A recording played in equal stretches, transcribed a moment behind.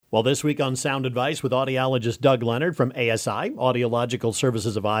Well, this week on Sound Advice with audiologist Doug Leonard from ASI, Audiological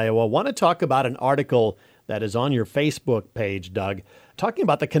Services of Iowa, I want to talk about an article that is on your Facebook page, Doug, talking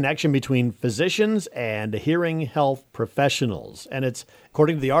about the connection between physicians and hearing health professionals. And it's,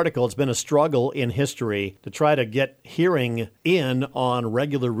 according to the article, it's been a struggle in history to try to get hearing in on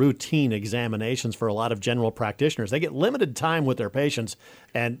regular routine examinations for a lot of general practitioners. They get limited time with their patients,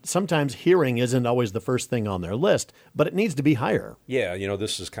 and sometimes hearing isn't always the first thing on their list, but it needs to be higher. Yeah,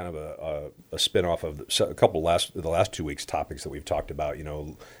 this is kind of a spin-off of a couple the last 2 weeks topics that we've talked about,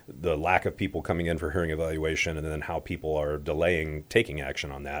 the lack of people coming in for hearing evaluation and then how people are delaying taking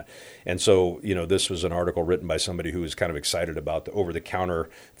action on that. And so, this was an article written by somebody who was kind of excited about the over-the-counter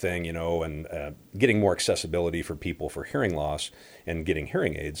thing, and getting more accessibility for people for hearing loss and getting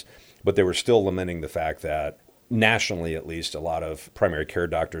hearing aids. But they were still lamenting the fact that nationally, at least, a lot of primary care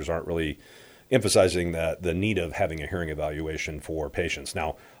doctors aren't really emphasizing the need of having a hearing evaluation for patients.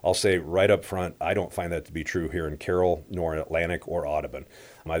 Now, I'll say right up front, I don't find that to be true here in Carroll, nor in Atlantic or Audubon.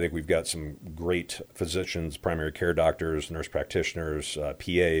 I think we've got some great physicians, primary care doctors, nurse practitioners,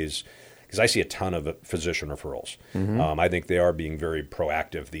 PAs, because I see a ton of physician referrals. Mm-hmm. I think they are being very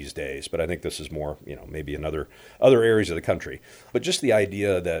proactive these days, but I think this is more, maybe in other areas of the country. But just the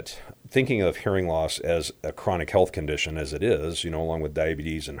idea that thinking of hearing loss as a chronic health condition as it is, along with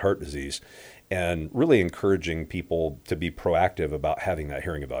diabetes and heart disease, and really encouraging people to be proactive about having that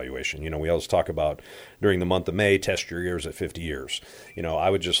hearing evaluation. We always talk about during the month of May, test your ears at 50 years. I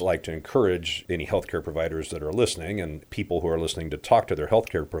would just like to encourage any healthcare providers that are listening and people who are listening to talk to their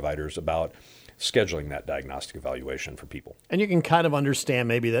healthcare providers about scheduling that diagnostic evaluation for people. And you can kind of understand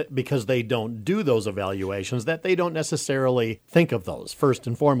maybe that because they don't do those evaluations, that they don't necessarily think of those first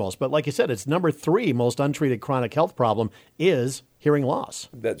and foremost. But like you said, it's number 3 most untreated chronic health problem is hearing loss.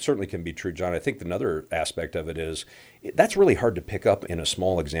 That certainly can be true, John. I think another aspect of it is that's really hard to pick up in a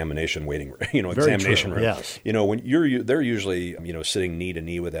small examination waiting room, examination room. Yes. When they're usually, sitting knee to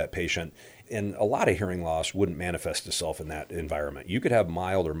knee with that patient, and a lot of hearing loss wouldn't manifest itself in that environment. You could have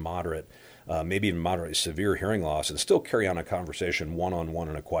mild or moderate, maybe even moderately severe hearing loss and still carry on a conversation one-on-one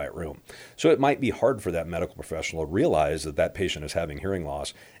in a quiet room. So it might be hard for that medical professional to realize that patient is having hearing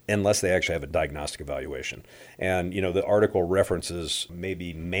loss unless they actually have a diagnostic evaluation. And, the article references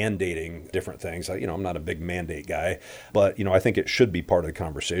maybe mandating different things. I'm not a big mandate guy, but, I think it should be part of the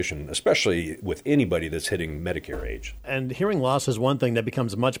conversation, especially with anybody that's hitting Medicare age. And hearing loss is one thing that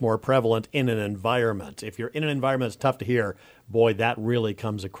becomes much more prevalent in an environment. If you're in an environment that's tough to hear, boy, that really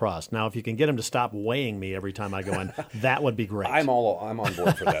comes across. Now, if you can get them to stop weighing me every time I go in, that would be great. I'm on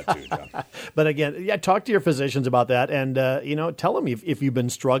board for that too, John. But again, talk to your physicians about that, and tell them if you've been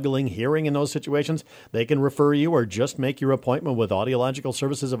struggling hearing in those situations, they can refer you or just make your appointment with Audiological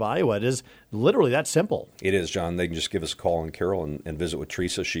Services of Iowa. It is literally that simple. It is, John. They can just give us a call in Carroll and visit with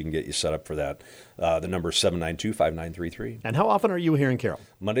Teresa. She can get you set up for that. The number is 792-5933. And how often are you here in Carroll?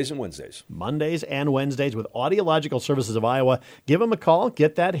 Mondays and Wednesdays. Mondays and Wednesdays with Audiological Services of Iowa. Give them a call.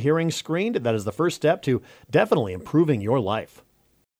 Get that hearing screened. That is the first step to definitely improving your life.